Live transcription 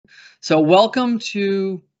So welcome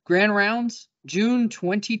to Grand Rounds, June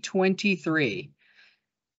 2023.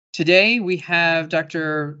 Today we have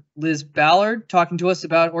Dr. Liz Ballard talking to us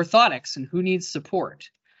about orthotics and who needs support.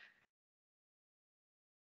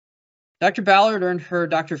 Dr. Ballard earned her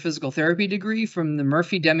Doctor of Physical Therapy degree from the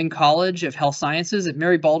Murphy-Deming College of Health Sciences at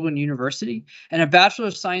Mary Baldwin University and a Bachelor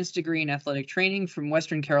of Science degree in Athletic Training from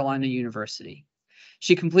Western Carolina University.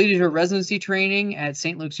 She completed her residency training at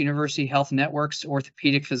St. Luke's University Health Network's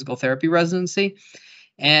Orthopedic Physical Therapy residency,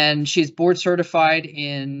 and she's board certified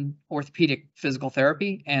in orthopedic physical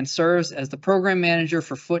therapy and serves as the program manager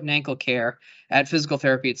for foot and ankle care at physical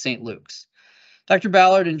therapy at St. Luke's. Dr.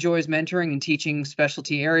 Ballard enjoys mentoring and teaching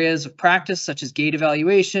specialty areas of practice such as gait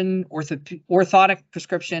evaluation, orthotic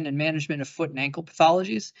prescription, and management of foot and ankle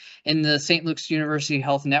pathologies in the St. Luke's University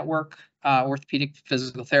Health Network Orthopedic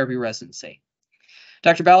Physical Therapy residency.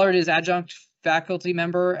 Dr. Ballard is adjunct faculty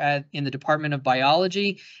member in the Department of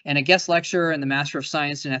Biology and a guest lecturer in the Master of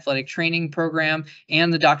Science in Athletic Training program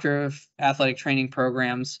and the Doctor of Athletic Training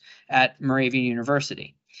programs at Moravian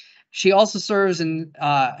University. She also serves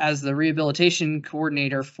as the Rehabilitation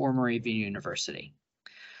Coordinator for Moravian University.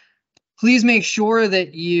 Please make sure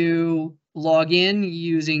that you log in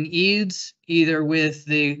using EADS, either with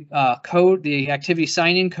the code, the activity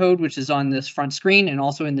sign-in code, which is on this front screen and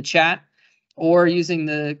also in the chat, or using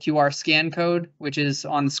the QR scan code, which is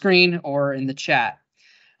on the screen or in the chat.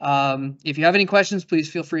 If you have any questions, please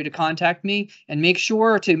feel free to contact me, and make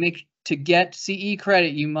sure to get CE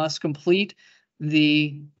credit, you must complete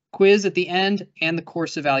the quiz at the end and the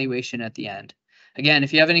course evaluation at the end. Again,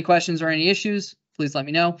 if you have any questions or any issues, please let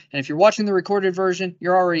me know. And if you're watching the recorded version,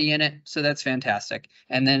 you're already in it, so that's fantastic.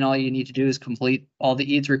 And then all you need to do is complete all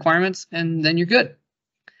the EADS requirements, and then you're good.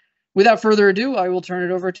 Without further ado, I will turn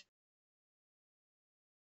it over to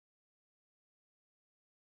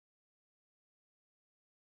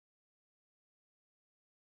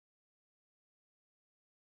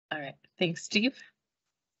All right, thanks, Steve.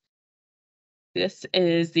 This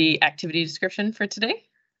is the activity description for today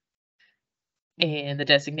and the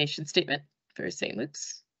designation statement for St.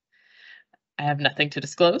 Luke's. I have nothing to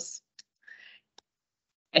disclose.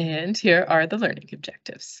 And here are the learning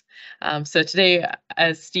objectives. So today,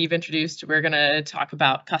 as Steve introduced, we're going to talk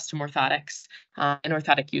about custom orthotics and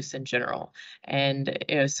orthotic use in general. And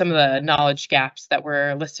some of the knowledge gaps that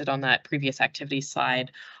were listed on that previous activity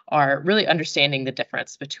slide are really understanding the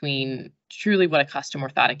difference between truly what a custom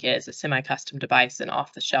orthotic is, a semi-custom device, and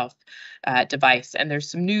off-the-shelf device. And there's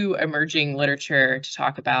some new emerging literature to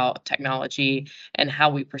talk about technology and how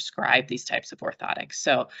we prescribe these types of orthotics.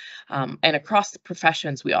 So, and across the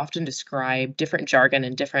professions, we often describe different jargon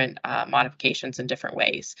and different modifications in different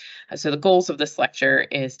ways. So the goals of this lecture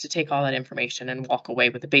is to take all that information and walk away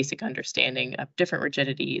with a basic understanding of different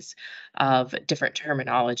rigidities, of different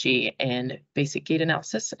terminology, and basic gait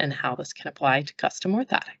analysis, and how this can apply to custom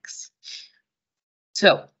orthotics.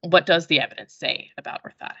 So what does the evidence say about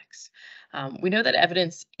orthotics? We know that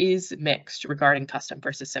evidence is mixed regarding custom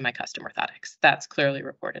versus semi-custom orthotics. That's clearly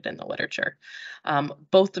reported in the literature.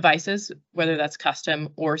 Both devices, whether that's custom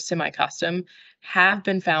or semi-custom, have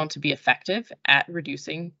been found to be effective at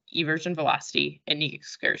reducing eversion velocity and knee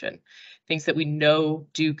excursion, things that we know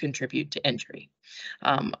do contribute to injury.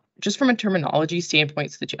 Just from a terminology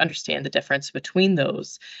standpoint, so that you understand the difference between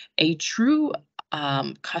those, a true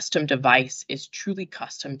custom device is truly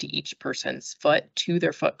custom to each person's foot, to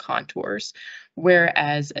their foot contours,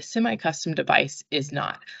 whereas a semi-custom device is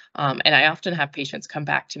not. And I often have patients come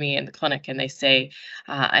back to me in the clinic and they say,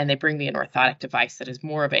 and they bring me an orthotic device that is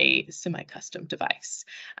more of a semi-custom device.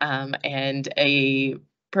 And a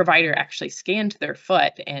provider actually scanned their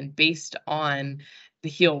foot, and based on the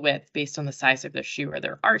heel width, based on the size of their shoe or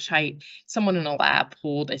their arch height, someone in a lab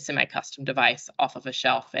pulled a semi-custom device off of a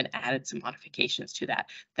shelf and added some modifications to that.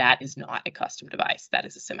 That is not a custom device. That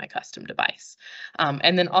is a semi-custom device.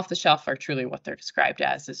 And then off the shelf are truly what they're described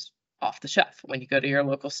as is off the shelf. When you go to your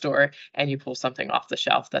local store and you pull something off the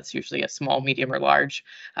shelf, that's usually a small, medium, or large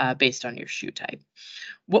based on your shoe type.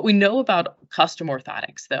 What we know about custom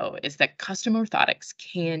orthotics, though, is that custom orthotics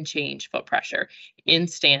can change foot pressure in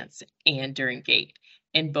stance and during gait.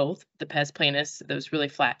 In both the pes planus, those really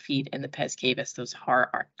flat feet, and the pes cavus, those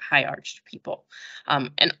high arched people.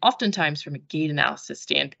 And oftentimes from a gait analysis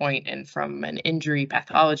standpoint and from an injury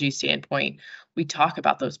pathology standpoint, we talk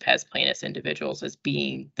about those pes planus individuals as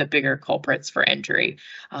being the bigger culprits for injury,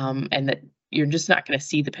 and that you're just not going to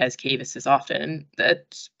see the pes cavus as often. And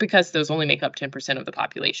that's because those only make up 10% of the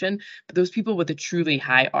population. But those people with a truly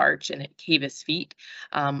high arch and cavus feet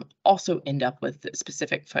also end up with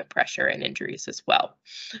specific foot pressure and injuries as well.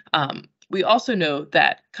 We also know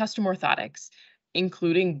that custom orthotics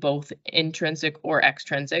including both intrinsic or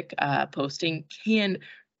extrinsic posting, can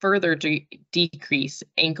further decrease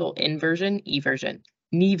ankle inversion, eversion,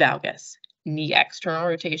 knee valgus, knee external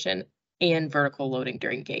rotation, and vertical loading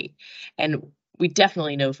during gait. And we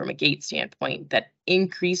definitely know from a gait standpoint that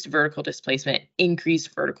increased vertical displacement,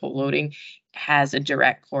 increased vertical loading has a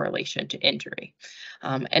direct correlation to injury.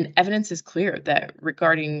 And evidence is clear that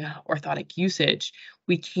regarding orthotic usage,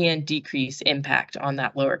 we can decrease impact on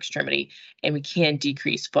that lower extremity, and we can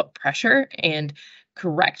decrease foot pressure and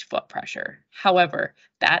correct foot pressure. However,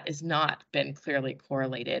 that has not been clearly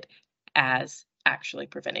correlated as actually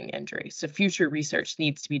preventing injury. So future research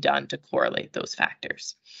needs to be done to correlate those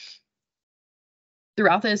factors.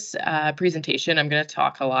 Throughout this presentation, I'm going to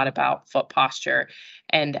talk a lot about foot posture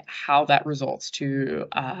and how that results to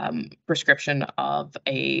prescription of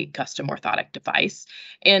a custom orthotic device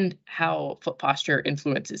and how foot posture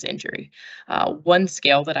influences injury. One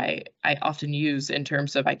scale that I often use in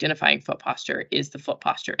terms of identifying foot posture is the foot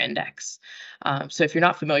posture index. So if you're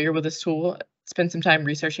not familiar with this tool, spend some time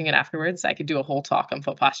researching it afterwards. I could do a whole talk on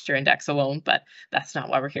foot posture index alone, but that's not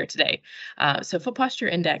why we're here today. So foot posture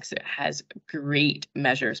index has great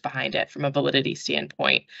measures behind it from a validity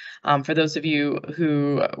standpoint. For those of you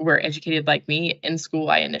who were educated like me in school,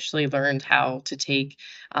 I initially learned how to take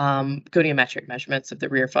goniometric measurements of the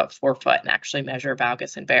rear foot, forefoot, and actually measure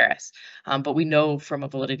valgus and varus. But we know from a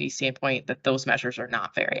validity standpoint that those measures are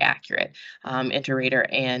not very accurate. Interrater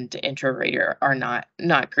and intrarater are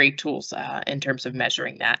not great tools in terms of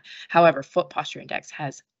measuring that. However, foot posture index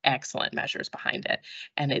has excellent measures behind it,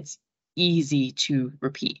 and it's easy to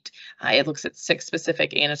repeat. It looks at 6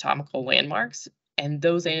 specific anatomical landmarks, and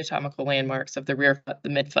those anatomical landmarks of the rear foot, the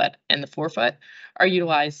midfoot, and the forefoot are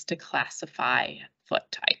utilized to classify foot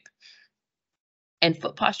type. And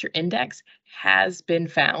foot posture index has been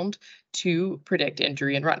found to predict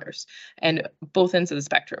injury in runners, and both ends of the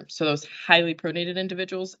spectrum. So those highly pronated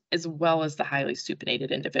individuals as well as the highly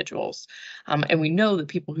supinated individuals. And we know that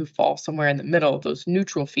people who fall somewhere in the middle, those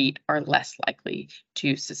neutral feet, are less likely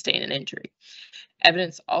to sustain an injury.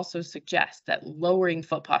 Evidence also suggests that lowering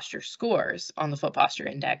foot posture scores on the foot posture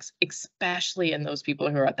index, especially in those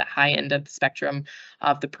people who are at the high end of the spectrum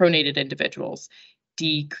of the pronated individuals,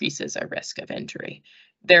 decreases a risk of injury.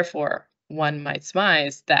 Therefore, one might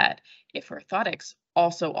surmise that if orthotics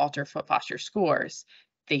also alter foot posture scores,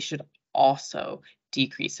 they should also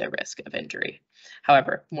decrease a risk of injury.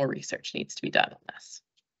 However, more research needs to be done on this.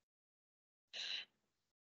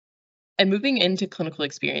 And moving into clinical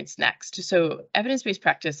experience next. So evidence-based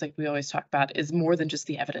practice, like we always talk about, is more than just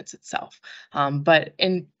the evidence itself. But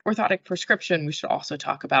in orthotic prescription, we should also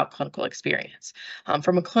talk about clinical experience.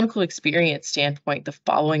 From a clinical experience standpoint, the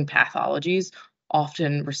following pathologies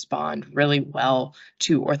often respond really well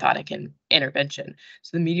to orthotic intervention.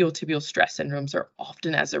 So the medial tibial stress syndromes are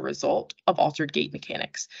often as a result of altered gait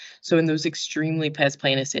mechanics. So in those extremely pes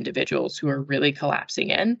planus individuals who are really collapsing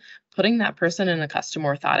in, putting that person in a custom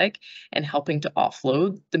orthotic and helping to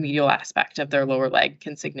offload the medial aspect of their lower leg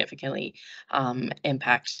can significantly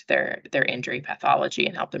impact their injury pathology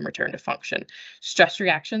and help them return to function. Stress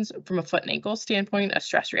reactions from a foot and ankle standpoint, a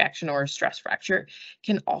stress reaction or a stress fracture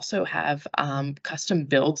can also have custom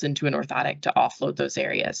builds into an orthotic to offload those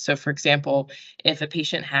areas. So for example, if a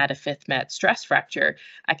patient had a 5th met stress fracture,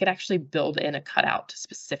 I could actually build in a cutout to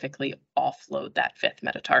specifically offload that 5th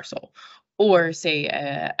metatarsal. Or say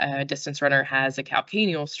a distance runner has a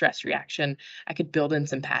calcaneal stress reaction, I could build in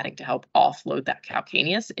some padding to help offload that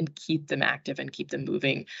calcaneus and keep them active and keep them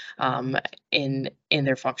moving in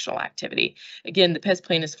their functional activity. Again, the pes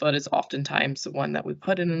planus foot is oftentimes the one that we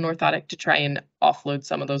put in an orthotic to try and offload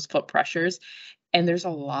some of those foot pressures. And there's a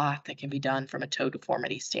lot that can be done from a toe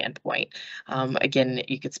deformity standpoint. Again,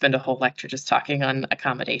 you could spend a whole lecture just talking on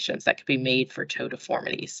accommodations that could be made for toe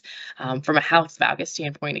deformities. From a hallux valgus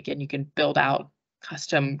standpoint, again, you can build out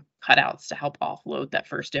custom cutouts to help offload that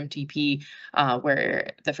first MTP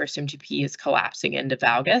where the first MTP is collapsing into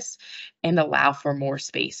valgus and allow for more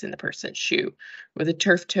space in the person's shoe. With a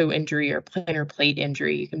turf toe injury or plantar plate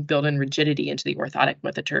injury, you can build in rigidity into the orthotic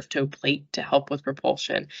with a turf toe plate to help with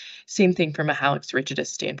propulsion. Same thing from a hallux rigidus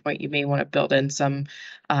standpoint. You may want to build in some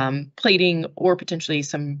plating or potentially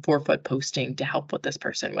some forefoot posting to help with this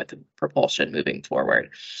person with propulsion moving forward.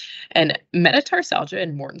 And metatarsalgia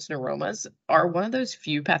and Morton's neuromas are one of those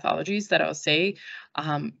few pathologies that I'll say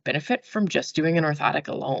benefit from just doing an orthotic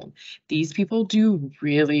alone. These people do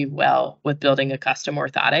really well with building a custom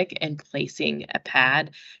orthotic and placing a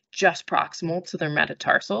pad just proximal to their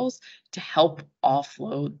metatarsals to help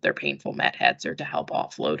offload their painful met heads or to help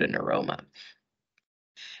offload a neuroma.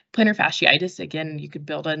 Plantar fasciitis, again, you could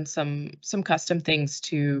build in some custom things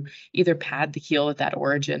to either pad the heel at that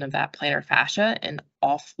origin of that plantar fascia and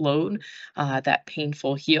offload that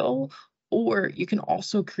painful heel, or you can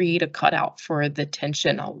also create a cutout for the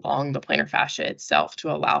tension along the plantar fascia itself to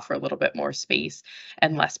allow for a little bit more space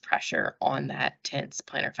and less pressure on that tense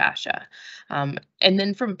plantar fascia. And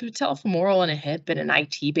then from a patellofemoral and a hip and an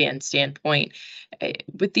IT band standpoint,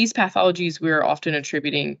 with these pathologies, we're often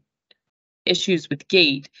attributing issues with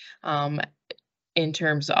gait in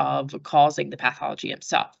terms of causing the pathology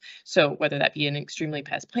itself. So whether that be an extremely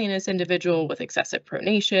pes planus individual with excessive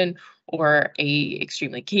pronation or a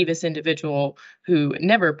extremely cavus individual who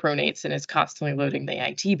never pronates and is constantly loading the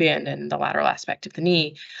IT band and the lateral aspect of the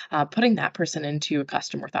knee, putting that person into a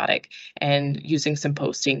custom orthotic and using some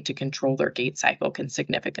posting to control their gait cycle can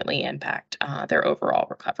significantly impact their overall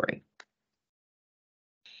recovery.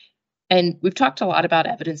 And we've talked a lot about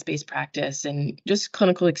evidence-based practice and just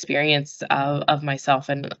clinical experience of myself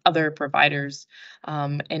and other providers,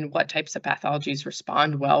 and what types of pathologies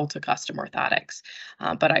respond well to custom orthotics.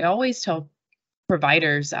 But I always tell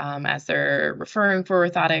providers, as they're referring for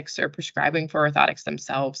orthotics or prescribing for orthotics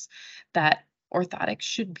themselves, that orthotics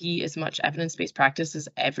should be as much evidence-based practice as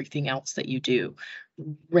everything else that you do.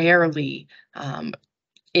 Rarely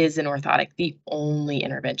is an orthotic the only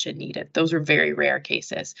intervention needed. Those are very rare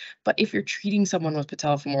cases. But if you're treating someone with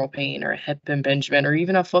patellofemoral pain or a hip impingement or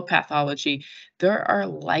even a foot pathology, there are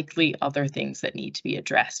likely other things that need to be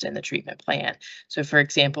addressed in the treatment plan. So for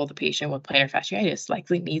example, the patient with plantar fasciitis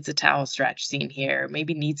likely needs a towel stretch seen here,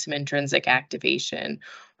 maybe needs some intrinsic activation,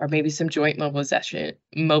 or maybe some joint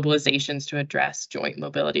mobilizations to address joint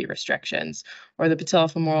mobility restrictions, or the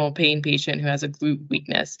patellofemoral pain patient who has a glute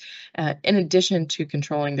weakness, in addition to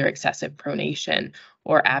controlling their excessive pronation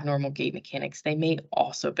or abnormal gait mechanics, they may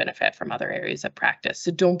also benefit from other areas of practice. So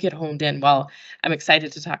don't get honed in. While I'm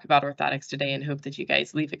excited to talk about orthotics today and hope that you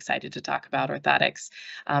guys leave excited to talk about orthotics,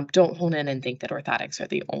 don't hone in and think that orthotics are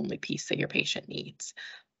the only piece that your patient needs.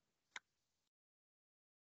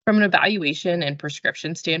 From an evaluation and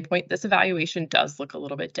prescription standpoint, this evaluation does look a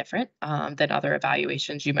little bit different than other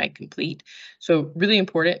evaluations you might complete. So really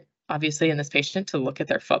important, obviously, in this patient to look at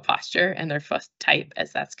their foot posture and their foot type,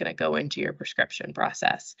 as that's going to go into your prescription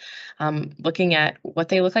process. Looking at what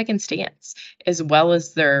they look like in stance, as well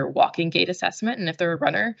as their walking gait assessment, and if they're a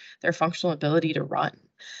runner, their functional ability to run.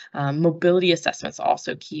 Mobility assessments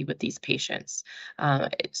also key with these patients.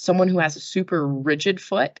 Someone who has a super rigid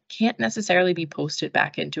foot can't necessarily be posted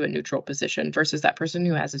back into a neutral position versus that person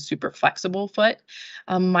who has a super flexible foot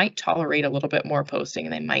might tolerate a little bit more posting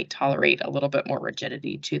and they might tolerate a little bit more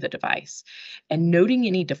rigidity to the device. And noting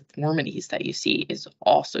any deformities that you see is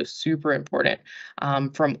also super important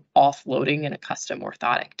from offloading in a custom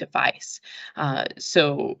orthotic device.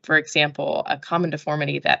 So for example, a common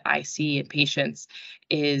deformity that I see in patients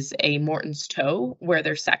is a Morton's toe, where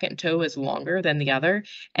their second toe is longer than the other.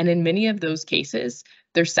 And in many of those cases,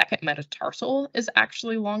 their second metatarsal is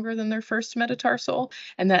actually longer than their first metatarsal.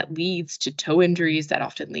 And that leads to toe injuries. That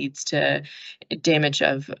often leads to damage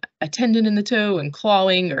of a tendon in the toe and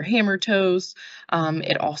clawing or hammer toes.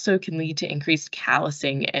 It also can lead to increased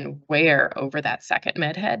callousing and wear over that second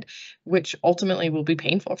med head, which ultimately will be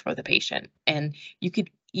painful for the patient. And you could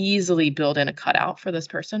easily build in a cutout for this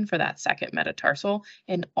person for that second metatarsal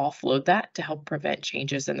and offload that to help prevent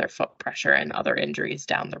changes in their foot pressure and other injuries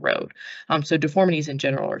down the road. So deformities in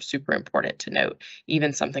general are super important to note,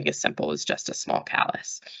 even something as simple as just a small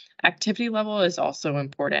callus. Activity level is also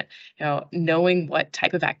important. Knowing what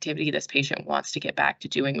type of activity this patient wants to get back to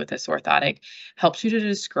doing with this orthotic helps you to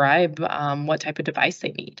describe what type of device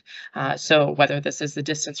they need. So whether this is the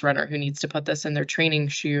distance runner who needs to put this in their training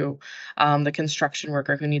shoe, the construction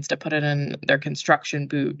worker who needs to put it in their construction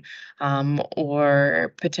boot,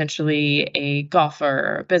 or potentially a golfer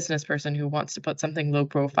or a business person who wants to put something low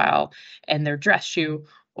profile in their dress shoe,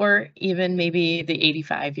 or even maybe the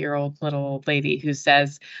 85-year-old little lady who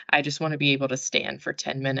says, I just want to be able to stand for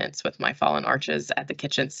 10 minutes with my fallen arches at the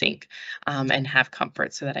kitchen sink and have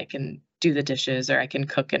comfort so that I can do the dishes or I can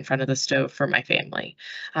cook in front of the stove for my family.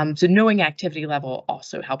 So knowing activity level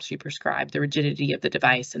also helps you prescribe the rigidity of the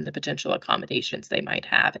device and the potential accommodations they might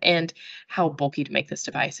have and how bulky to make this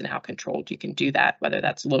device and how controlled you can do that, whether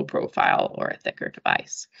that's low profile or a thicker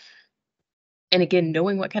device. And again,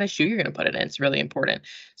 knowing what kind of shoe you're going to put it in is really important.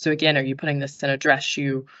 So again, are you putting this in a dress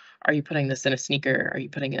shoe? Are you putting this in a sneaker? Are you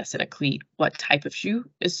putting this in a cleat? What type of shoe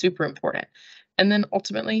is super important. And then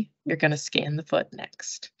ultimately, you're going to scan the foot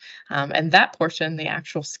next. And that portion, the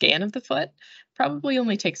actual scan of the foot, probably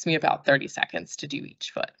only takes me about 30 seconds to do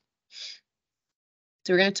each foot.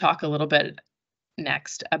 So we're going to talk a little bit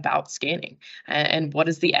next about scanning and what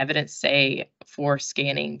does the evidence say for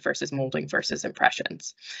scanning versus molding versus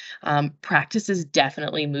impressions. Practice is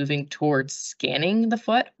definitely moving towards scanning the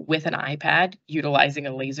foot with an iPad, utilizing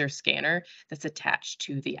a laser scanner that's attached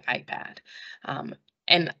to the iPad.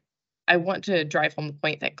 And I want to drive home the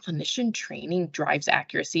point that clinician training drives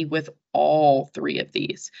accuracy with all three of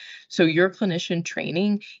these. So your clinician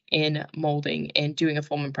training in molding and doing a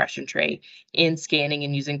foam impression tray, in scanning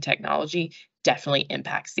and using technology definitely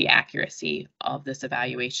impacts the accuracy of this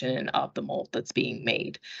evaluation and of the mold that's being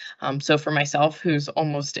made. So for myself, who's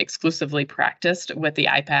almost exclusively practiced with the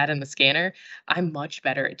iPad and the scanner, I'm much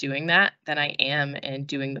better at doing that than I am in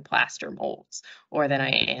doing the plaster molds or than I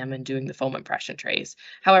am in doing the foam impression trays.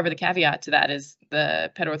 However, the caveat to that is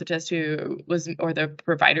the pet orthotist who was, or the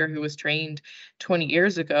provider who was trained 20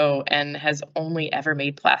 years ago and has only ever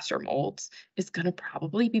made plaster molds is going to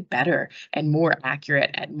probably be better and more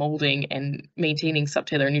accurate at molding and maintaining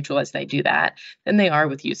subtalar neutral as they do that than they are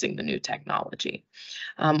with using the new technology.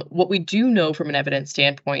 What we do know from an evidence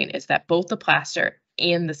standpoint is that both the plaster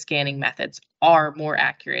and the scanning methods are more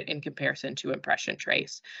accurate in comparison to impression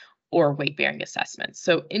trays or weight-bearing assessments.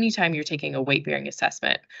 So anytime you're taking a weight-bearing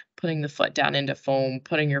assessment, putting the foot down into foam,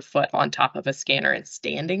 putting your foot on top of a scanner and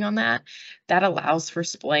standing on that, that allows for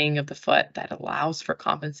splaying of the foot, that allows for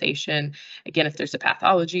compensation. Again, if there's a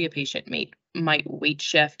pathology, a patient might weight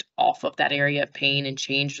shift off of that area of pain and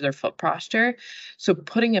change their foot posture. So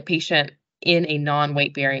putting a patient in a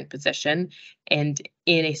non-weight bearing position and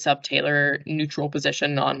in a subtalar neutral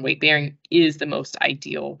position, non-weight bearing, is the most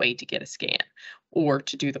ideal way to get a scan or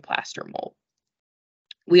to do the plaster mold.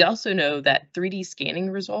 We also know that 3D scanning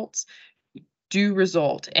results do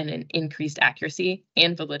result in an increased accuracy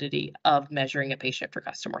and validity of measuring a patient for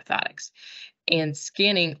custom orthotics. And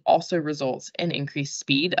scanning also results in increased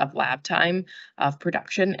speed of lab time of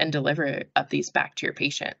production and delivery of these back to your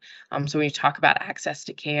patient. So when you talk about access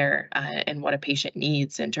to care and what a patient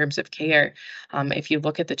needs in terms of care, if you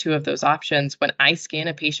look at the two of those options, when I scan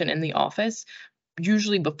a patient in the office,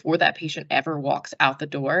 usually before that patient ever walks out the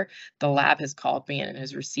door, the lab has called me and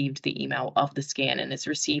has received the email of the scan and has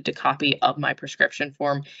received a copy of my prescription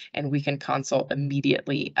form, and we can consult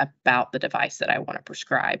immediately about the device that I want to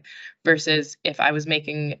prescribe. Versus if I was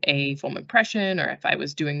making a foam impression or if I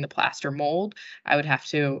was doing the plaster mold, I would have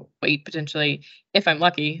to wait potentially, if I'm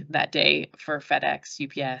lucky, that day for FedEx,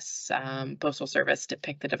 UPS, Postal Service to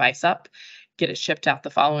pick the device up, get it shipped out the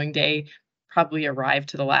following day, probably arrive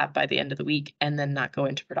to the lab by the end of the week, and then not go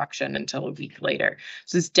into production until a week later.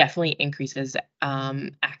 So this definitely increases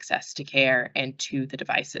access to care and to the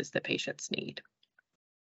devices that patients need.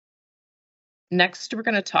 Next, we're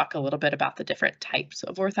going to talk a little bit about the different types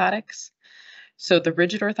of orthotics. So the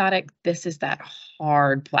rigid orthotic, this is that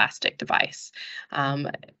hard plastic device.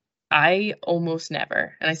 I almost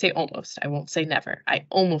never, and I say almost, I won't say never, I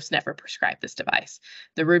almost never prescribe this device.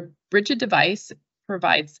 The rigid device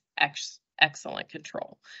provides excellent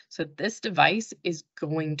control. So this device is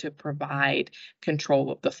going to provide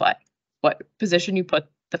control of the foot. What position you put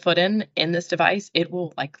the foot in this device, it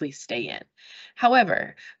will likely stay in.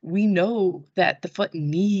 However, we know that the foot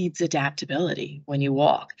needs adaptability when you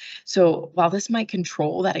walk. So while this might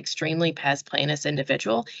control that extremely pes planus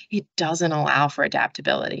individual, it doesn't allow for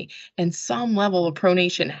adaptability. And some level of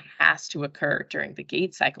pronation has to occur during the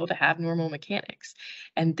gait cycle to have normal mechanics.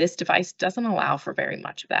 And this device doesn't allow for very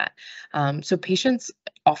much of that. So patients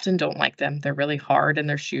often don't like them. They're really hard in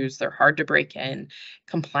their shoes. They're hard to break in.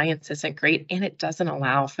 Compliance isn't great, and it doesn't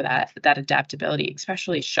allow for that adaptability,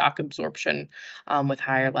 especially shock absorption with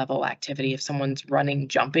higher level activity. If someone's running,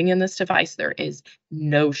 jumping in this device, there is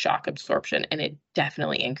no shock absorption, and it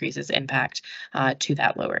definitely increases impact to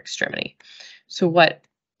that lower extremity. So what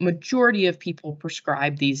majority of people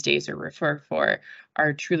prescribe these days or refer for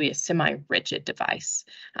are truly a semi-rigid device.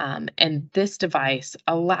 And this device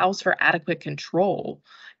allows for adequate control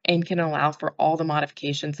and can allow for all the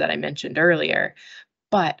modifications that I mentioned earlier,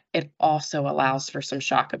 but it also allows for some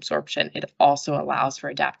shock absorption. It also allows for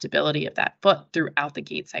adaptability of that foot throughout the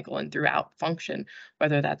gait cycle and throughout function,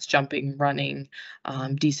 whether that's jumping, running,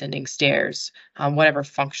 descending stairs, whatever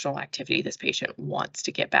functional activity this patient wants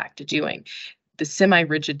to get back to doing. The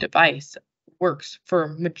semi-rigid device works for a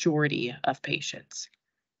majority of patients.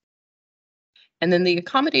 And then the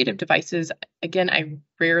accommodative devices, again, I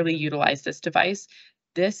rarely utilize this device.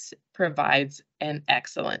 This provides an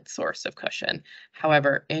excellent source of cushion.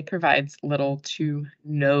 However, it provides little to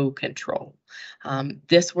no control.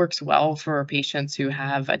 This works well for patients who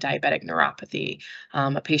have a diabetic neuropathy,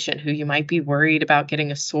 a patient who you might be worried about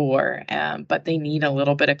getting a sore, but they need a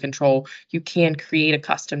little bit of control. You can create a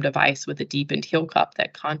custom device with a deepened heel cup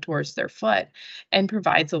that contours their foot and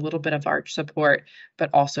provides a little bit of arch support, but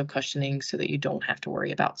also cushioning so that you don't have to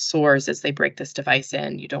worry about sores as they break this device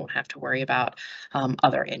in. You don't have to worry about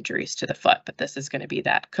other injuries to the foot, but this is going to be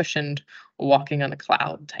that cushioned walking on a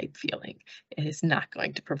cloud type feeling. It is not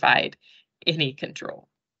going to provide any control,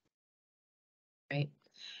 right?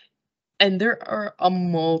 And there are a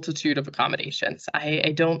multitude of accommodations.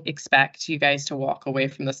 I don't expect you guys to walk away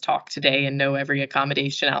from this talk today and know every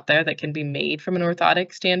accommodation out there that can be made from an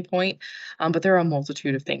orthotic standpoint, but there are a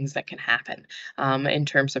multitude of things that can happen in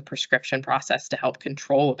terms of prescription process to help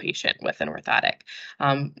control a patient with an orthotic.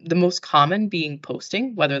 The most common being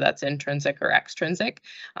posting, whether that's intrinsic or extrinsic,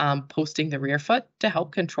 posting the rear foot to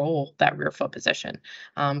help control that rear foot position.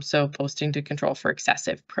 So posting to control for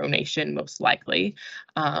excessive pronation, most likely.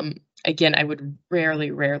 Again, I would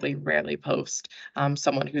rarely post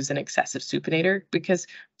someone who's an excessive supinator, because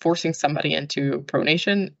forcing somebody into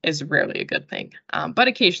pronation is rarely a good thing. But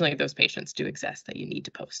occasionally those patients do exist that you need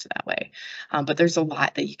to post that way. But there's a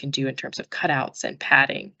lot that you can do in terms of cutouts and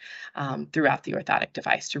padding throughout the orthotic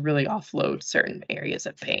device to really offload certain areas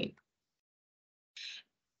of pain.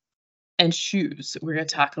 And shoes. We're going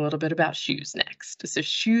to talk a little bit about shoes next. So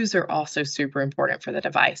shoes are also super important for the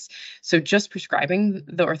device. So just prescribing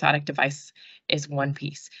the orthotic device is one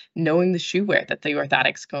piece. Knowing the shoe wear that the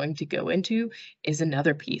orthotic's going to go into is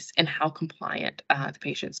another piece, and how compliant the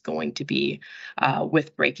patient's going to be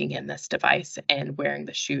with breaking in this device and wearing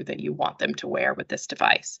the shoe that you want them to wear with this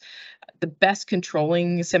device. The best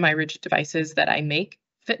controlling semi-rigid devices that I make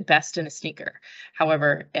fit best in a sneaker.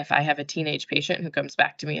 However, if I have a teenage patient who comes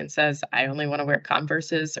back to me and says, I only want to wear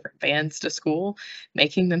Converses or Vans to school,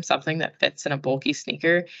 making them something that fits in a bulky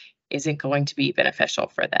sneaker isn't going to be beneficial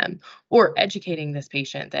for them. Or educating this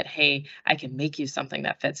patient that, hey, I can make you something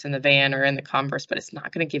that fits in the Van or in the Converse, but it's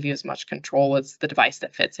not going to give you as much control as the device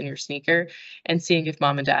that fits in your sneaker, and seeing if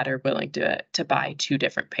mom and dad are willing to buy two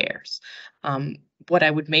different pairs. What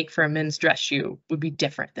I would make for a men's dress shoe would be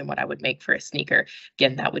different than what I would make for a sneaker.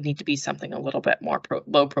 Again, that would need to be something a little bit more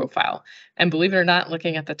low profile. And believe it or not,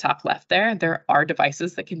 looking at the top left there are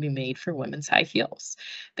devices that can be made for women's high heels.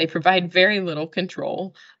 They provide very little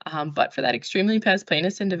control, but for that extremely pes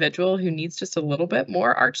planus individual who needs just a little bit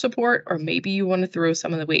more arch support, or maybe you want to throw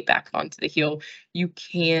some of the weight back onto the heel, you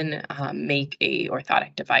can make a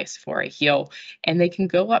orthotic device for a heel, and they can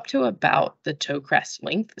go up to about the toe crest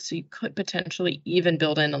length. So you could potentially even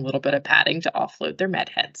build in a little bit of padding to offload their med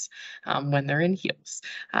heads when they're in heels.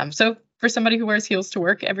 So for somebody who wears heels to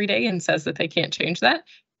work every day and says that they can't change that,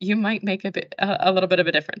 you might make a little bit of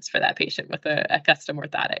a difference for that patient with a custom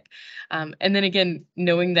orthotic. And then again,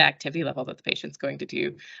 knowing the activity level that the patient's going to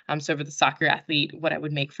do. So for the soccer athlete, what I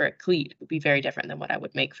would make for a cleat would be very different than what I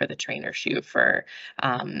would make for the trainer shoe for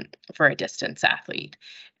a distance athlete.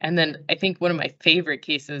 And then I think one of my favorite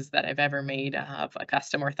cases that I've ever made of a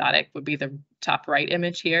custom orthotic would be the top right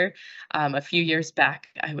image here. A few years back,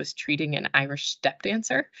 I was treating an Irish step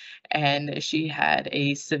dancer, and she had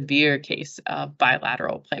a severe case of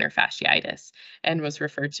bilateral plantar fasciitis and was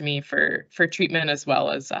referred to me for treatment, as well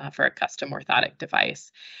as for a custom orthotic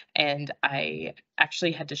device. And I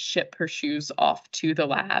actually had to ship her shoes off to the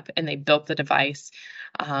lab, and they built the device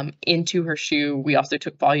into her shoe. We also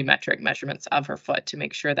took volumetric measurements of her foot to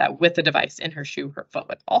make sure that with the device in her shoe, her foot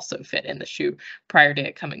would also fit in the shoe prior to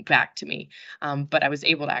it coming back to me. But I was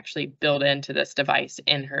able to actually build into this device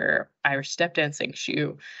in her Irish step dancing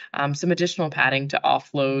shoe some additional padding to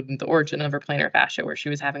offload the origin of her plantar fascia where she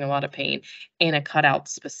was having a lot of pain, and a cutout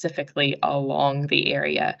specifically along the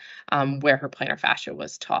area where her plantar fascia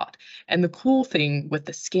was taut. And the cool thing with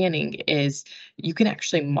the scanning is you can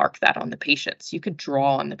actually mark that on the patient. So you could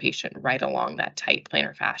draw on the patient right along that tight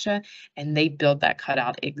plantar fascia, and they build that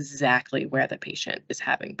cutout exactly where the patient is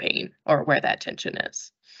having pain or where that tension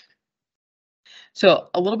is. So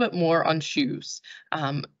a little bit more on shoes.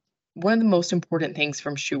 One of the most important things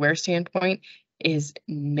from shoe wear standpoint is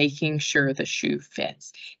making sure the shoe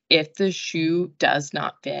fits. If the shoe does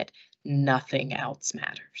not fit, nothing else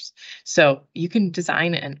matters. So you can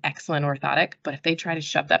design an excellent orthotic, but if they try to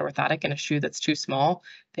shove that orthotic in a shoe that's too small,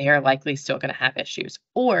 they are likely still going to have issues.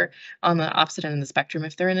 Or on the opposite end of the spectrum,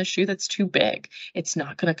 if they're in a shoe that's too big, it's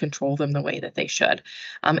not going to control them the way that they should.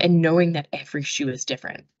 And knowing that every shoe is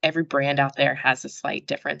different. Every brand out there has a slight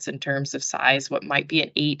difference in terms of size. What might be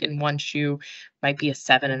an 8 in one shoe might be a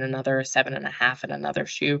 7 in another, a 7.5 in another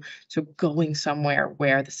shoe. So going somewhere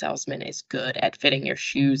where the salesman is good at fitting your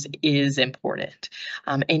shoes is important.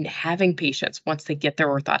 And having patients, once they get their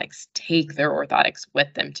orthotics, take their orthotics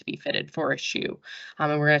with them to be fitted for a shoe.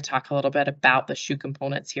 And we're going to talk a little bit about the shoe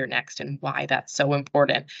components here next and why that's so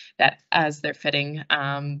important that as they're fitting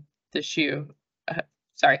the shoe.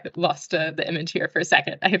 Sorry, lost the image here for a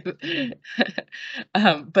second.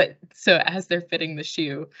 But so as they're fitting the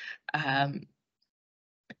shoe,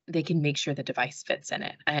 they can make sure the device fits in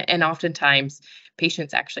it. And oftentimes,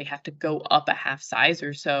 patients actually have to go up a half size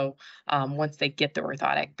or so once they get the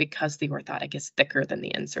orthotic because the orthotic is thicker than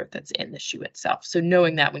the insert that's in the shoe itself. So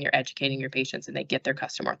knowing that when you're educating your patients and they get their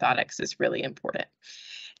custom orthotics is really important.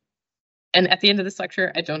 And at the end of this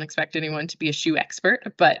lecture, I don't expect anyone to be a shoe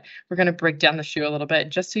expert, but we're going to break down the shoe a little bit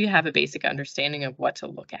just so you have a basic understanding of what to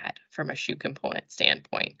look at from a shoe component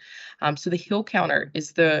standpoint. So the heel counter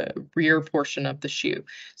is the rear portion of the shoe.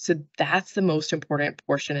 So that's the most important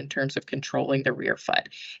portion in terms of controlling the rear foot.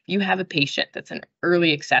 If you have a patient that's an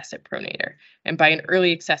early excessive pronator, and by an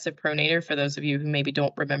early excessive pronator, for those of you who maybe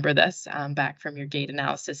don't remember this back from your gait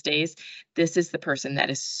analysis days, this is the person that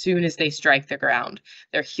as soon as they strike the ground,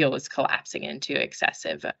 their heel is collapsing into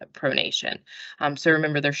excessive pronation. So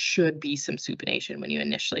remember, there should be some supination when you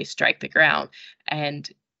initially strike the ground. And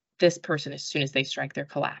this person, as soon as they strike, they're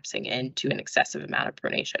collapsing into an excessive amount of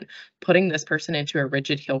pronation. Putting this person into a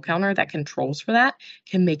rigid heel counter that controls for that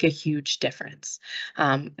can make a huge difference.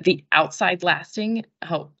 The outside lasting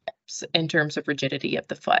helps in terms of rigidity of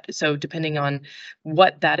the foot. So depending on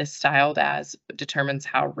what that is styled as determines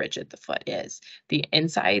how rigid the foot is. The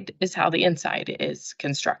inside is how the inside is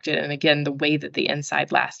constructed. And again, the way that the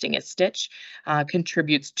inside lasting is stitched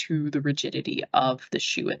contributes to the rigidity of the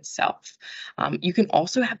shoe itself. You can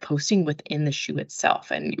also have posting within the shoe itself,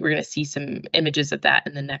 and we're going to see some images of that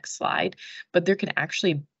in the next slide, but there can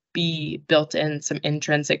actually be built in some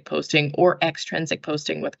intrinsic posting or extrinsic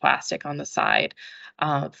posting with plastic on the side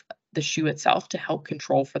of the shoe itself to help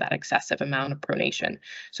control for that excessive amount of pronation.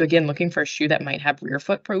 So again, looking for a shoe that might have rear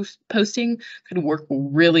foot posting could work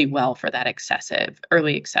really well for that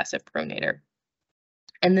early excessive pronator.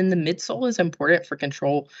 And then the midsole is important for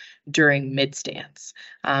control during mid stance.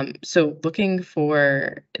 So looking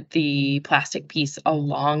for the plastic piece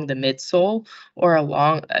along the midsole or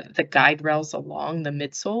along the guide rails along the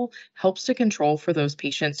midsole helps to control for those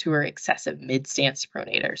patients who are excessive mid stance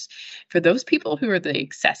pronators. For those people who are the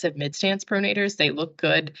excessive mid stance pronators, they look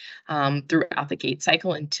good throughout the gait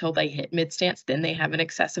cycle until they hit mid stance. Then they have an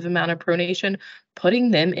excessive amount of pronation.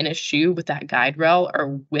 Putting them in a shoe with that guide rail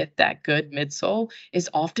or with that good midsole is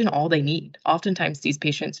often all they need. Oftentimes, these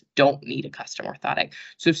patients don't need a custom orthotic.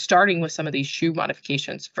 So starting with some of these shoe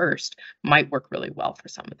modifications first might work really well for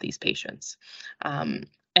some of these patients.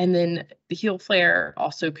 And then the heel flare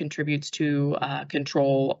also contributes to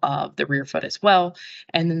control of the rear foot as well.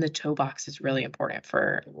 And then the toe box is really important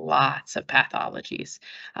for lots of pathologies.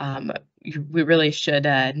 We really should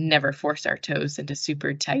never force our toes into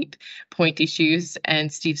super tight, pointy shoes.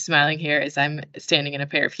 And Steve's smiling here as I'm standing in a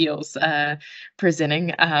pair of heels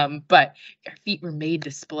presenting. But our feet were made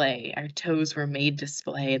to splay, our toes were made to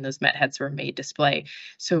splay, and those met heads were made to splay.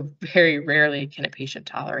 So very rarely can a patient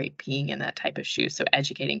tolerate being in that type of shoe. So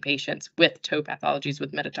educating patients with toe pathologies,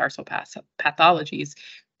 with metatarsal pathologies,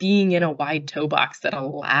 being in a wide toe box that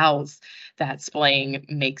allows that splaying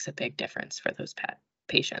makes a big difference for those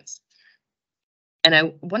patients. And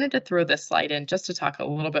I wanted to throw this slide in just to talk a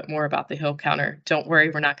little bit more about the heel counter. Don't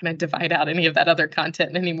worry, we're not going to divide out any of that other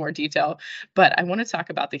content in any more detail, but I want to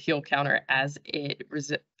talk about the heel counter as it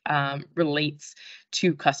relates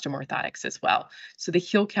to custom orthotics as well. So the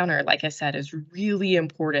heel counter, like I said, is really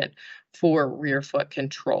important for rear foot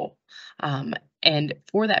control. And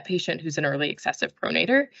for that patient who's an early excessive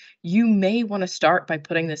pronator, you may want to start by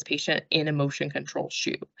putting this patient in a motion control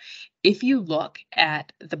shoe. If you look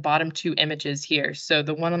at the bottom two images here, so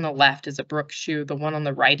the one on the left is a Brooks shoe, the one on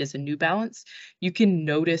the right is a New Balance, you can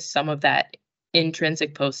notice some of that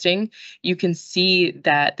intrinsic posting. You can see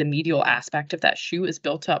that the medial aspect of that shoe is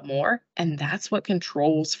built up more, and that's what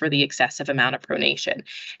controls for the excessive amount of pronation.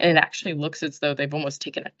 And it actually looks as though they've almost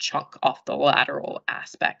taken a chunk off the lateral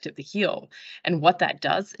aspect of the heel. And what that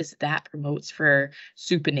does is that promotes for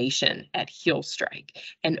supination at heel strike.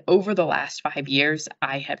 And over the last 5 years,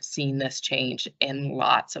 I have seen this change in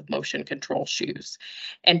lots of motion control shoes.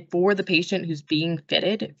 And for the patient who's being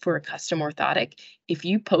fitted for a custom orthotic, if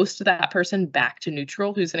you post that person back to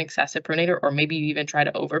neutral who's an excessive pronator, or maybe you even try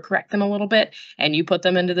to overcorrect them a little bit and you put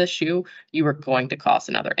them into the shoe, you are going to cause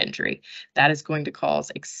another injury. That is going to cause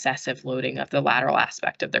excessive loading of the lateral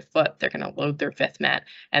aspect of their foot. They're going to load their fifth mat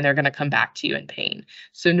and they're going to come back to you in pain.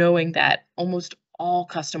 So knowing that almost all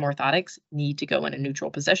custom orthotics need to go in a neutral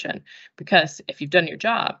position, because if you've done your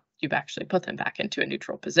job, you've actually put them back into a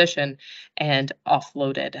neutral position and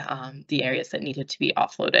offloaded the areas that needed to be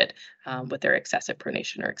offloaded with their excessive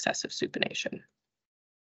pronation or excessive supination.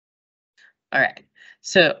 All right,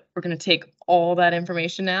 so we're going to take all that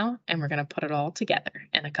information now and we're going to put it all together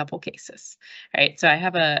in a couple cases. All right, so I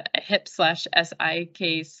have a hip/SI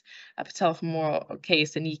case, a patellofemoral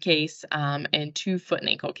case, a knee case, and 2 foot and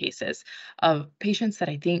ankle cases of patients that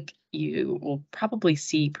I think you will probably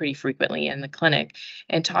see pretty frequently in the clinic,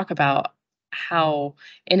 and talk about how,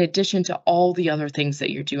 in addition to all the other things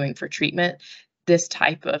that you're doing for treatment, this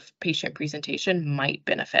type of patient presentation might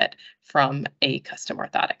benefit from a custom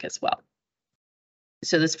orthotic as well.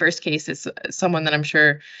 So this first case is someone that I'm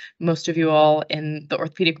sure most of you all in the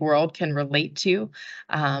orthopedic world can relate to.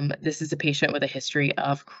 This is a patient with a history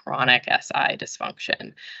of chronic SI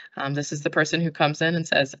dysfunction. This is the person who comes in and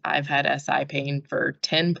says, I've had SI pain for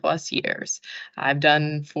 10 plus years. I've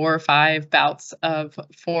done 4 or 5 bouts of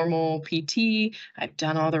formal PT. I've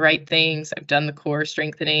done all the right things. I've done the core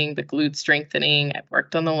strengthening, the glute strengthening. I've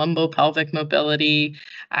worked on the lumbopelvic mobility.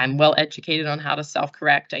 I'm well educated on how to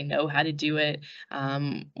self-correct. I know how to do it.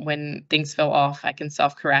 When things fell off, I can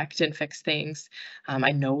self-correct and fix things.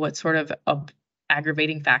 I know what sort of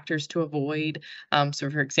aggravating factors to avoid. So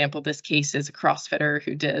for example, this case is a CrossFitter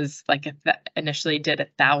who does initially did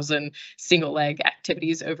 1,000 single leg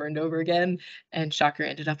activities over and over again, and shocker,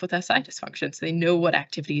 ended up with SI dysfunction. So they know what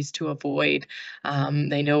activities to avoid.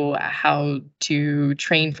 They know how to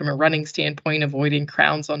train from a running standpoint, avoiding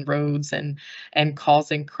crowns on roads and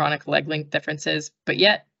causing chronic leg length differences, but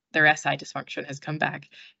yet their SI dysfunction has come back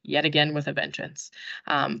yet again with a vengeance.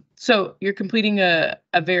 So you're completing a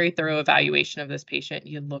very thorough evaluation of this patient.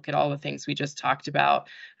 You look at all the things we just talked about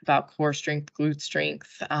core strength, glute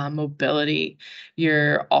strength, mobility.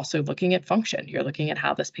 You're also looking at function. You're looking at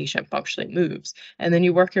how this patient functionally moves. And then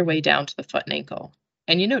you work your way down to the foot and ankle.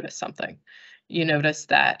 And you notice something. You notice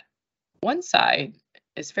that one side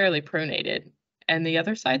is fairly pronated and the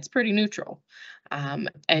other side's pretty neutral.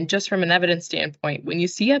 And just from an evidence standpoint, when you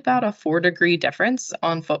see about a 4-degree difference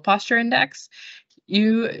on foot posture index,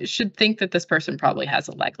 you should think that this person probably has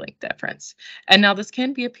a leg length difference. And now this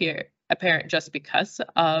can be apparent just because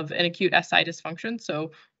of an acute SI dysfunction.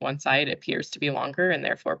 So one side appears to be longer and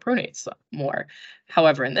therefore pronates more.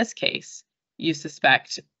 However, in this case, you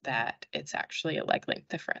suspect that it's actually a leg length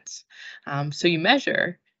difference. So you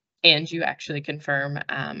measure and you actually confirm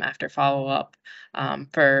after follow-up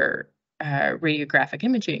for radiographic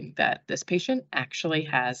imaging that this patient actually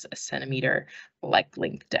has a centimeter leg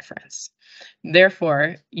length difference.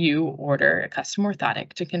 Therefore, you order a custom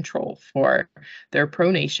orthotic to control for their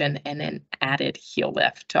pronation and an added heel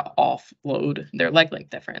lift to offload their leg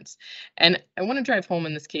length difference. And I want to drive home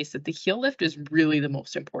in this case that the heel lift is really the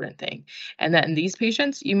most important thing. And that in these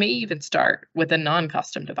patients, you may even start with a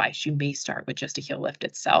non-custom device. You may start with just a heel lift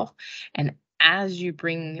itself. And as you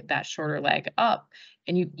bring that shorter leg up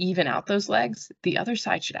and you even out those legs, the other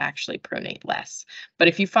side should actually pronate less. But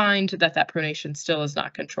if you find that that pronation still is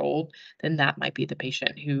not controlled, then that might be the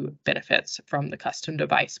patient who benefits from the custom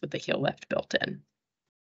device with the heel lift built in.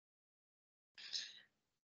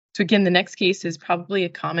 So again, the next case is probably a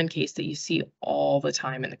common case that you see all the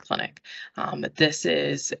time in the clinic. This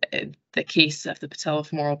is the case of the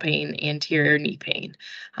patellofemoral pain, anterior knee pain.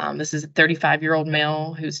 This is a 35-year-old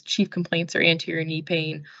male whose chief complaints are anterior knee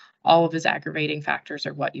pain. All of his aggravating factors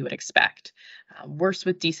are what you would expect. Worse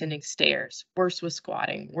with descending stairs, worse with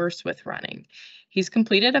squatting, worse with running. He's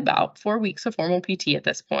completed about 4 weeks of formal PT at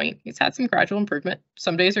this point. He's had some gradual improvement.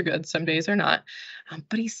 Some days are good, some days are not.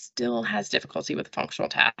 But he still has difficulty with functional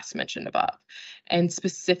tasks mentioned above. And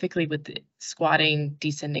specifically with the squatting,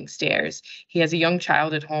 descending stairs, he has a young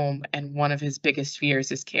child at home, and one of his biggest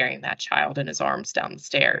fears is carrying that child in his arms down the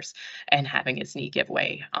stairs and having his knee give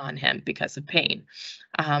way on him because of pain.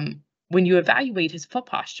 When you evaluate his foot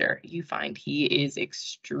posture, you find he is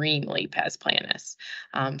extremely pes planus.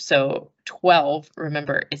 So 12,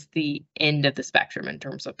 remember, is the end of the spectrum in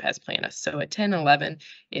terms of pes planus. So at 10, 11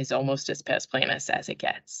 is almost as pes planus as it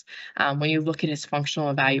gets. When you look at his functional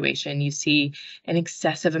evaluation, you see an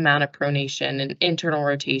excessive amount of pronation and internal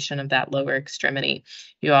rotation of that lower extremity.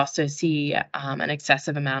 You also see an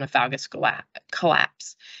excessive amount of valgus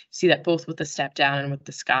collapse. You see that both with the step down and with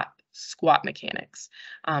the squat mechanics.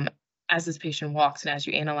 As this patient walks and as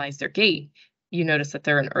you analyze their gait, you notice that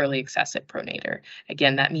they're an early excessive pronator.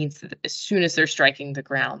 Again, that means that as soon as they're striking the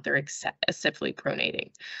ground, they're excessively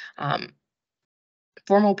pronating.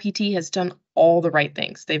 Formal PT has done all the right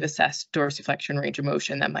things. They've assessed dorsiflexion range of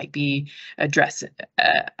motion that might be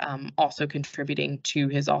also contributing to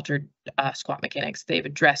his altered squat mechanics. They've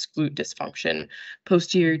addressed glute dysfunction,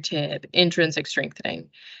 posterior tib, intrinsic strengthening.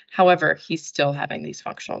 However, he's still having these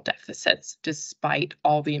functional deficits despite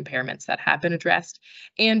all the impairments that have been addressed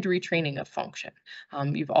and retraining of function.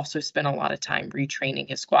 You've also spent a lot of time retraining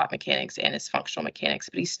his squat mechanics and his functional mechanics,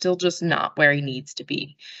 but he's still just not where he needs to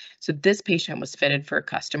be. So this patient was fitted for a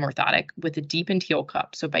custom orthotic with a deepened heel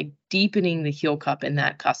cup. So by deepening the heel cup in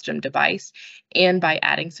that custom device and by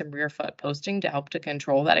adding some rear foot posting to help to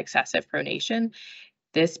control that excessive pronation,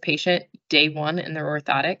 this patient, day one in their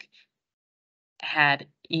orthotic, had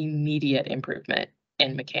immediate improvement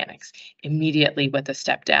in mechanics. Immediately with a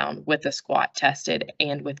step down, with a squat tested,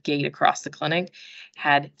 and with gait across the clinic,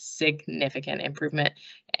 had significant improvement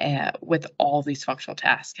with all these functional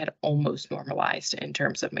tasks, had almost normalized in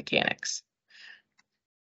terms of mechanics.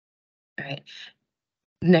 All right.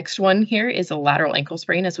 Next one here is a lateral ankle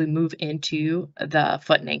sprain as we move into the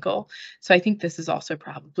foot and ankle. So I think this is also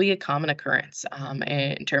probably a common occurrence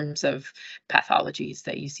in terms of pathologies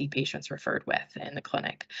that you see patients referred with in the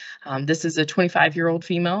clinic. This is a 25-year-old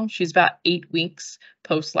female. She's about 8 weeks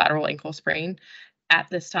post lateral ankle sprain. At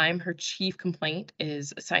this time, her chief complaint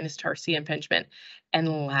is sinus tarsi impingement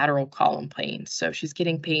and lateral column pain. So she's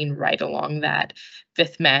getting pain right along that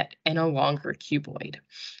fifth met and along her cuboid.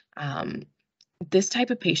 This type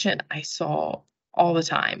of patient I saw all the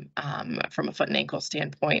time from a foot and ankle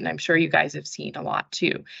standpoint, and I'm sure you guys have seen a lot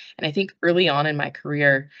too. And I think early on in my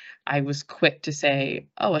career, I was quick to say,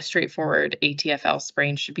 oh, a straightforward ATFL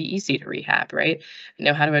sprain should be easy to rehab, right? I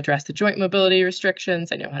know how to address the joint mobility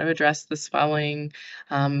restrictions. I know how to address the swelling.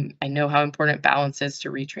 I know how important balance is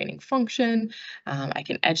to retraining function. I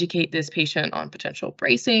can educate this patient on potential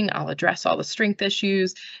bracing. I'll address all the strength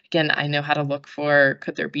issues. Again, I know how to look for,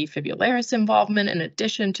 could there be fibularis involvement in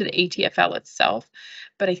addition to the ATFL itself?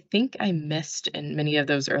 But I think I missed in many of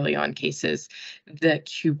those early on cases the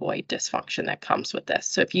cuboid dysfunction that comes with this.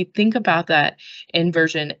 So if you think about that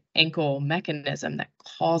inversion ankle mechanism that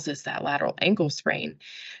causes that lateral ankle sprain,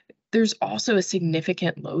 there's also a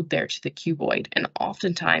significant load there to the cuboid, and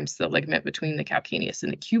oftentimes the ligament between the calcaneus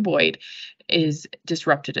and the cuboid is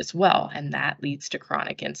disrupted as well, and that leads to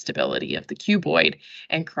chronic instability of the cuboid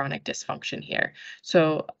and chronic dysfunction here.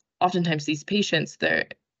 So oftentimes these patients, their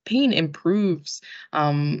pain improves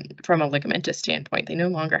from a ligamentous standpoint. They no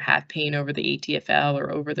longer have pain over the ATFL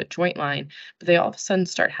or over the joint line, but they all of a sudden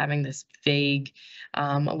start having this vague,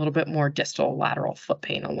 a little bit more distal lateral foot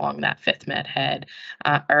pain along that fifth met head,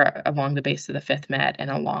 or along the base of the fifth met and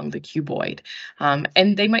along the cuboid.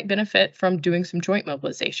 And they might benefit from doing some joint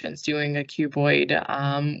mobilizations, doing a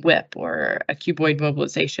cuboid whip or a cuboid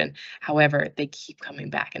mobilization. However, they keep coming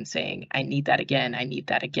back and saying, I need that again, I need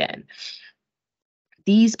that again.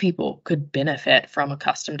 These people could benefit from a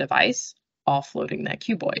custom device offloading that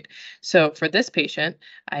cuboid. So for this patient,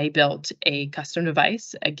 I built a custom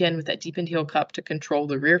device, again with that deepened heel cup to control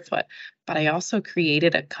the rear foot, but I also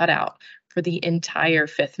created a cutout for the entire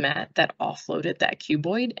fifth met that offloaded that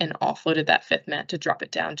cuboid and offloaded that fifth met to drop it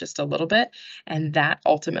down just a little bit. And that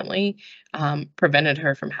ultimately prevented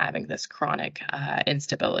her from having this chronic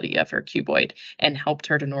instability of her cuboid and helped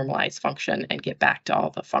her to normalize function and get back to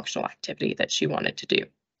all the functional activity that she wanted to do.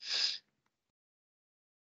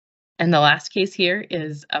 And the last case here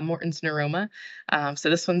is a Morton's neuroma. So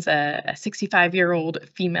this one's a 65-year-old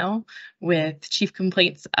female with chief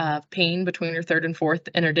complaints of pain between her third and fourth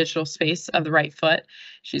interdigital space of the right foot.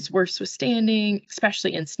 She's worse with standing,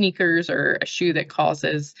 especially in sneakers or a shoe that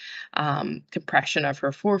causes compression of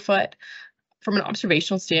her forefoot. From an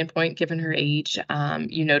observational standpoint, given her age,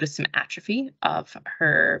 you notice some atrophy of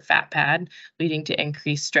her fat pad, leading to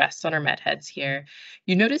increased stress on her met heads here.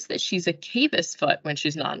 You notice that she's a cavus foot when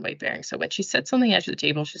she's non-weight bearing. So when she sits on the edge of the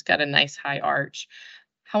table, she's got a nice high arch.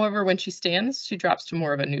 However, when she stands, she drops to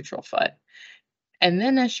more of a neutral foot. And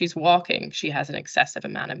then as she's walking, she has an excessive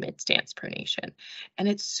amount of mid-stance pronation. And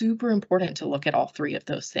it's super important to look at all three of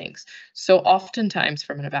those things. So oftentimes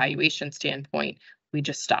from an evaluation standpoint, we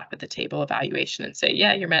just stop at the table evaluation and say,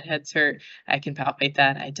 yeah, your met heads hurt. I can palpate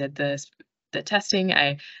that. I did the testing.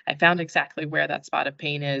 I found exactly where that spot of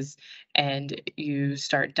pain is. and you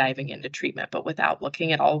start diving into treatment. But without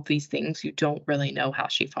looking at all of these things, you don't really know how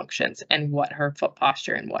she functions and what her foot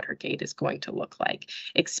posture and what her gait is going to look like,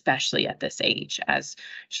 especially at this age, as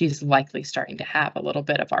she's likely starting to have a little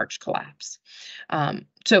bit of arch collapse.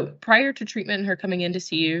 So prior to treatment and her coming in to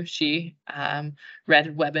see you, she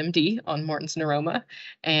read WebMD on Morton's neuroma,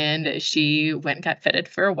 and she went and got fitted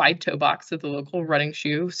for a wide toe box at the local running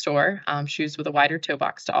shoe store, shoes with a wider toe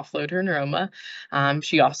box to offload her neuroma.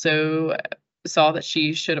 She also saw that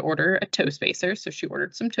she should order a toe spacer, so she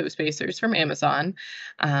ordered some toe spacers from Amazon,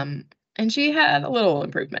 and she had a little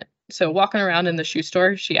improvement. So walking around in the shoe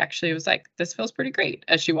store, she actually was like, this feels pretty great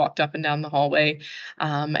as she walked up and down the hallway.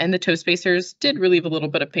 And the toe spacers did relieve a little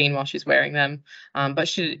bit of pain while she's wearing them, but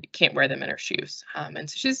she can't wear them in her shoes. And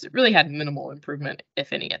so she's really had minimal improvement,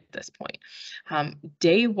 if any, at this point.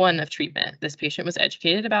 Day one of treatment, this patient was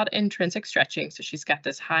educated about intrinsic stretching. So she's got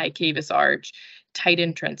this high cavus arch, tight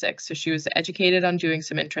intrinsic. So she was educated on doing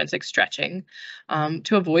some intrinsic stretching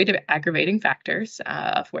to avoid aggravating factors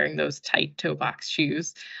of wearing those tight toe box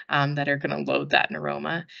shoes that are going to load that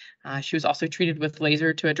neuroma. She was also treated with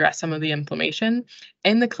laser to address some of the inflammation,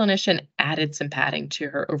 and the clinician added some padding to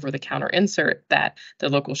her over-the-counter insert that the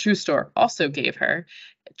local shoe store also gave her,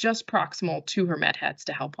 just proximal to her med heads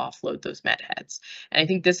to help offload those med heads. And I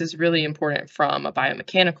think this is really important from a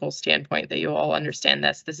biomechanical standpoint that you all understand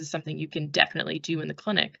this. This is something you can definitely do in the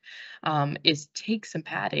clinic, is take some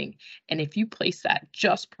padding. And if you place that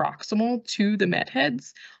just proximal to the med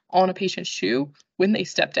heads on a patient's shoe, when they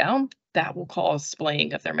step down, that will cause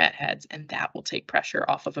splaying of their met heads, and that will take pressure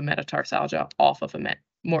off of a metatarsalgia, off of a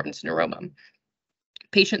Morton's neuroma.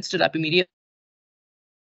 Patient stood up immediately.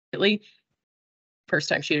 First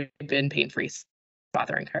time she had been pain-free,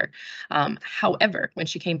 bothering her. However, when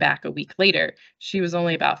she came back a week later, she was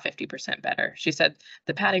only about 50% better. She said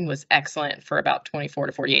the padding was excellent for about 24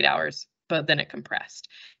 to 48 hours, but then it compressed.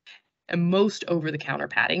 And most over-the-counter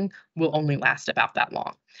padding will only last about that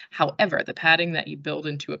long. However, the padding that you build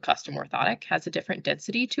into a custom orthotic has a different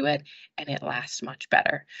density to it, and it lasts much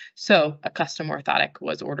better. So a custom orthotic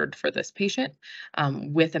was ordered for this patient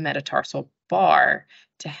with a metatarsal bar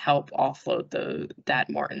to help offload that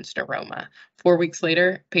Morton's neuroma. 4 weeks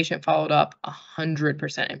later, patient followed up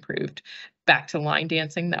 100% improved. Back to line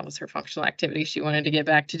dancing. That was her functional activity she wanted to get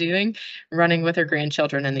back to doing, running with her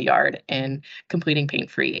grandchildren in the yard and completing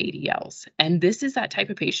pain-free ADLs. And this is that type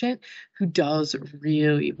of patient who does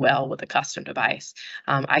really well with a custom device.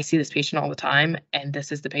 I see this patient all the time, and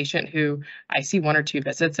this is the patient who I see 1 or 2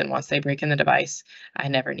 visits, and once they break in the device, I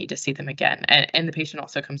never need to see them again. And the patient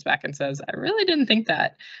also comes back and says, I really didn't think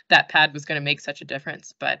that pad was going to make such a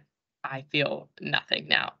difference, but I feel nothing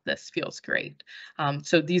now. This feels great.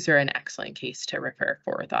 So these are an excellent case to refer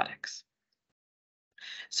for orthotics.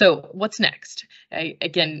 So what's next?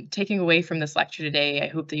 Again, taking away from this lecture today, I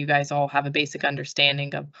hope that you guys all have a basic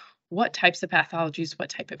understanding of what types of pathologies, what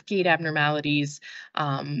type of gait abnormalities,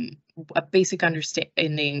 a basic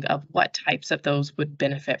understanding of what types of those would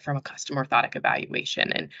benefit from a custom orthotic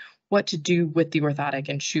evaluation, and what to do with the orthotic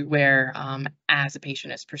and shoe wear as a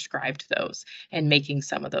patient is prescribed those, and making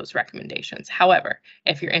some of those recommendations. However,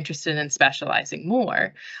 if you're interested in specializing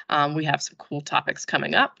more, we have some cool topics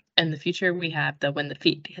coming up. In the future, we have the When the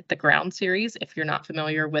Feet Hit the Ground series. If you're not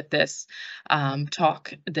familiar with this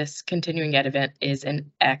talk, this continuing ed event is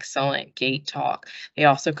an excellent gait talk. They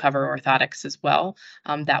also cover orthotics as well.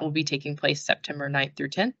 That will be taking place September 9th through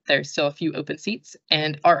 10th. There's still a few open seats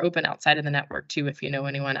and are open outside of the network too, if you know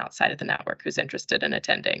anyone outside of the network who's interested in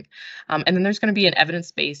attending. And then there's going to be an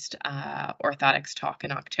evidence-based orthotics talk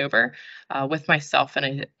in October with myself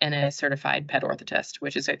and a certified ped orthotist,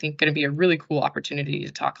 which is, I think, going to be a really cool opportunity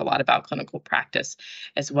to talk a lot about clinical practice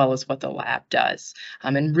as well as what the lab does,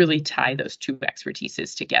 and really tie those two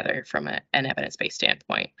expertises together from an evidence-based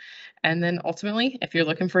standpoint. And then ultimately, if you're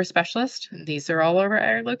looking for a specialist, these are all over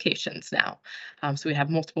our locations now. So we have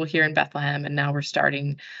multiple here in Bethlehem, and now we're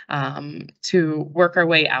starting to work our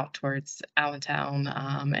way out towards Allentown,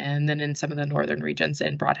 and then in some of the northern regions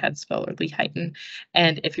in Broadheadsville or Lehighton.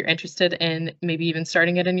 And if you're interested in maybe even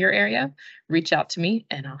starting it in your area, reach out to me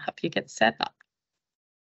and I'll help you get set up.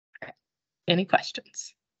 All right. Any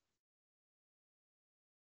questions?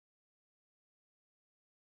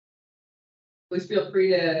 Please feel free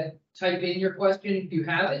to type in your question if you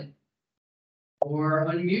have it, or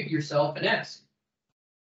unmute yourself and ask.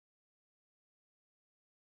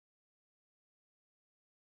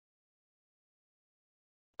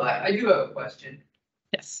 I do have a question.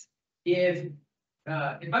 Yes. If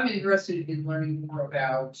I'm interested in learning more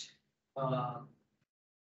about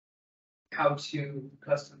how to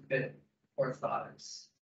custom fit orthotics,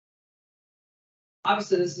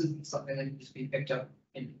 Obviously, this isn't something that can just be picked up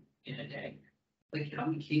in a day. Like, how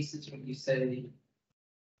many cases would you say you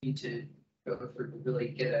need to go through to really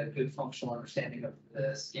get a good functional understanding of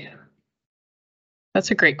the scanner?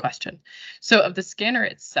 That's a great question. So of the scanner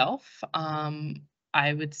itself,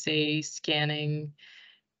 I would say scanning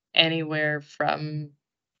anywhere from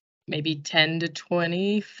maybe 10 to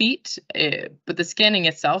 20 feet. But the scanning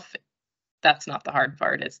itself, that's not the hard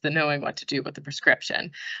part. It's the knowing what to do with the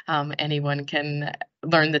prescription. Anyone can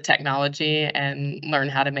learn the technology and learn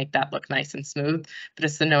how to make that look nice and smooth, but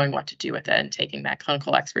it's the knowing what to do with it and taking that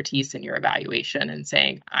clinical expertise in your evaluation and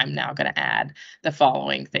saying, I'm now going to add the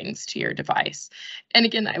following things to your device. And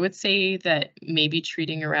again, I would say that maybe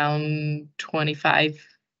treating around 25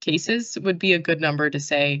 cases would be a good number to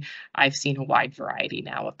say, I've seen a wide variety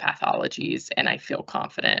now of pathologies and I feel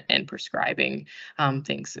confident in prescribing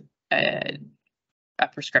things, a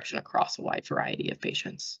prescription across a wide variety of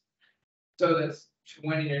patients. So that's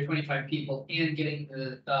 20 to 25 people and getting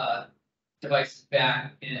the devices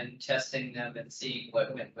back and testing them and seeing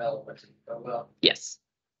what went well, what didn't go well. Yes.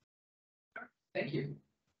 Thank you.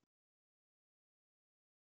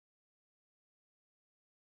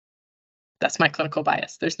 That's my clinical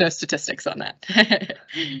bias. There's no statistics on that.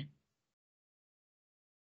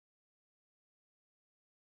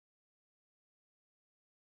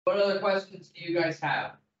 What other questions do you guys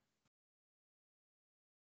have?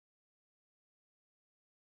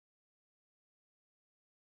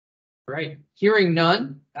 Right. Hearing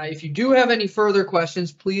none. If you do have any further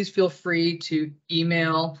questions, please feel free to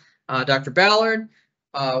email Dr. Ballard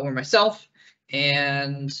or myself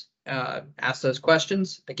and ask those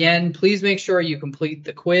questions. Again, please make sure you complete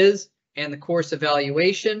the quiz and the course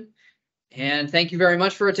evaluation. And thank you very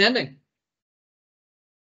much for attending.